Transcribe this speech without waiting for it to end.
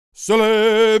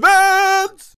Silly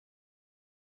Vids!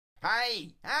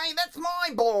 Hey, that's my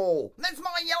ball. That's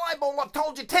my yellow ball. I've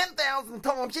told you 10,000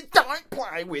 times you don't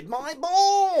play with my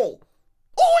ball.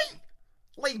 Oi!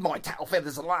 Leave my tail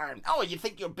feathers alone. Oh, you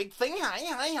think you're a big thing?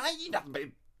 Hey, you nothing but...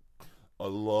 I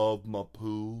love my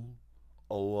pool.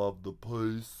 I love the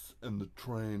peace and the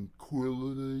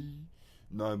tranquility.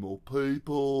 No more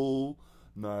people.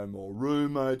 No more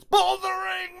roommates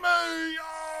bothering me.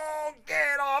 Oh,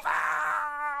 get off. Ow,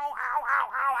 ow, ow,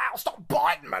 ow, ow. Stop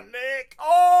biting my neck.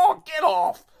 Oh, get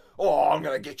off. Oh, I'm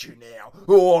going to get you now.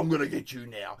 Oh, I'm going to get you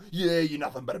now. Yeah, you're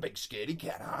nothing but a big scaredy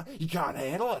cat, huh? You can't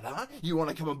handle it, huh? You want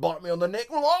to come and bite me on the neck?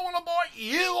 Well, I want to bite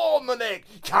you on the neck.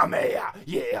 Come here.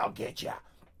 Yeah, I'll get you.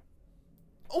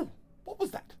 Oh, what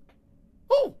was that?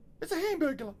 Oh, it's a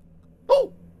hamburger.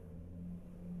 Oh.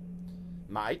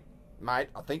 Mate,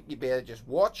 I think you better just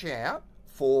watch out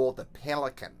for the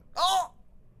pelican.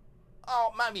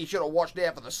 Oh, maybe you should have watched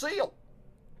out for the seal.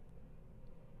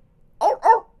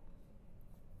 Oh.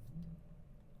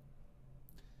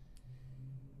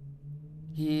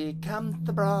 Here comes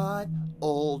the bride,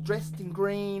 all dressed in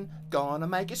green, gonna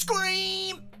make you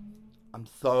scream. I'm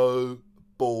so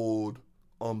bored.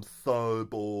 I'm so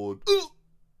bored.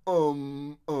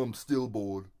 I'm still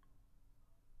bored.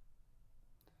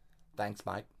 Thanks,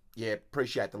 mate. Yeah,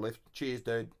 appreciate the lift. Cheers,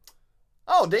 dude.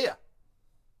 Oh, dear.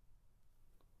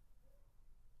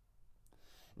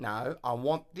 No, I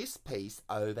want this piece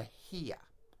over here.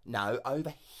 No,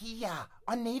 over here.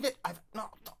 I need it. No,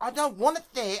 I don't want it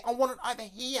there. I want it over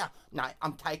here. No,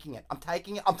 I'm taking it. I'm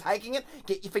taking it.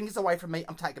 Get your fingers away from me.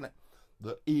 I'm taking it.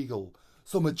 The eagle.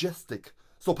 So majestic.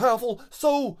 So powerful.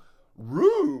 So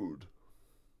rude.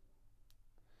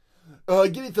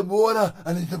 Give me some water.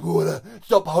 I need some water.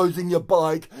 Stop hosing your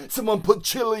bike. Someone put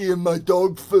chili in my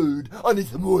dog food. I need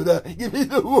some water. Give me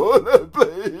the water,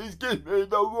 please. Give me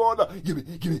the water.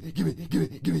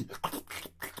 Give me.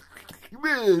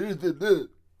 Where is it?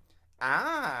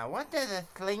 What does a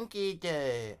slinky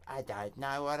do? I don't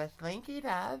know what a slinky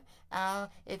does.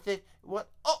 Is it what?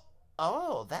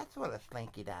 Oh, that's what a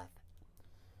slinky does.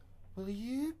 Will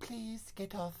you please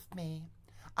get off me?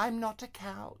 I'm not a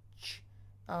couch.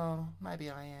 Oh, maybe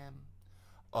I am.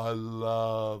 I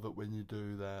love it when you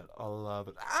do that. I love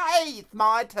it. Hey, it's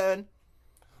my turn.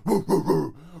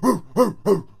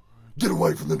 Get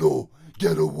away from the door.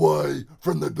 Get away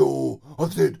from the door. I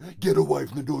said, get away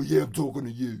from the door. Yeah, I'm talking to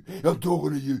you.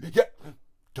 Yeah,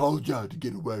 told you to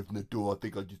get away from the door. I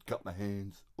think I just cut my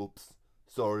hands. Oops,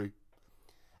 sorry.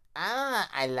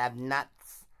 I love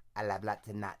nuts. I love lots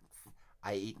of nuts.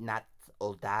 I eat nuts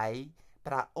all day.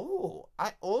 But I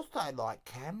also like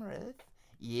cameras.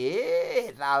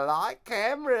 Yes, I like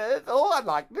cameras. Oh, I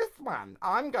like this one.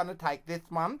 I'm going to take this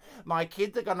one. My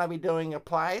kids are going to be doing a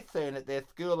play soon at their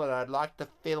school and I'd like to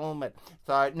film it.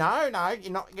 So, no,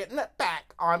 you're not getting it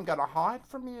back. I'm going to hide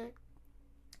from you.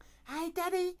 Hey,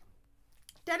 Daddy.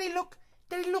 Daddy, look.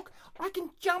 I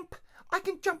can jump.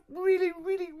 Really,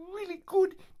 really, really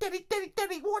good. Daddy,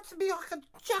 watch me. I can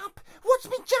jump. Watch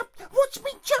me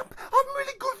jump. I'm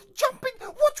really good at jumping.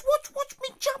 Watch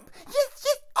me jump. Yes.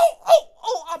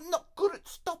 Oh, I'm not good at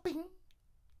stopping.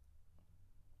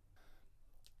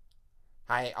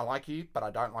 Hey, I like you, but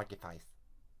I don't like your face.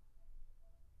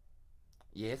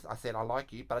 Yes, I said I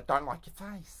like you, but I don't like your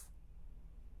face.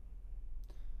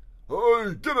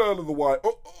 Hey, get out of the way.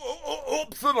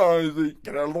 Oops and daisy.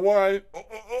 Get out of the way.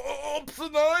 Oops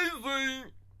and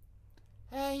daisy.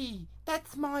 Hey,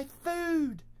 that's my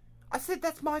food. I said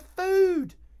that's my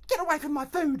food. Get away from my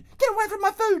food.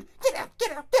 Get out.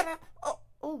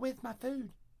 Oh, where's my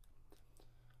food?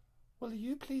 Will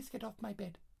you please get off my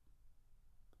bed?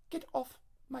 Get off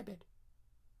my bed.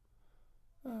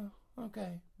 Oh,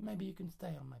 okay. Maybe you can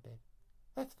stay on my bed.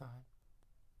 That's fine.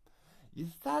 You're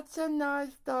such a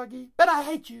nice doggy, but I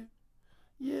hate you.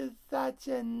 You're such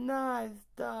a nice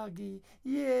doggy.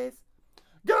 Yes.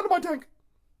 Get out of my tank.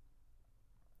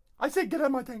 I said get out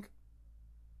of my tank.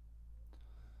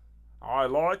 I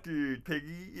like you,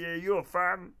 Piggy. Yeah, you're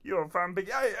fun.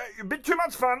 Piggy. Hey, a bit too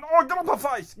much fun. Oh, get off my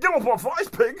face. Get off my face,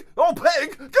 Pig. Oh,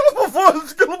 Pig. Get off my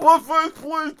face. Get off my face,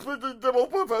 please, Piggy. Get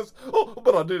off my face. Oh,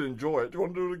 but I did enjoy it. Do you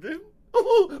want to do it again?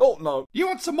 Oh, no. You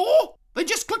want some more? Then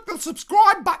just click the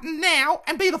subscribe button now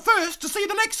and be the first to see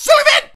the next Silly Vid!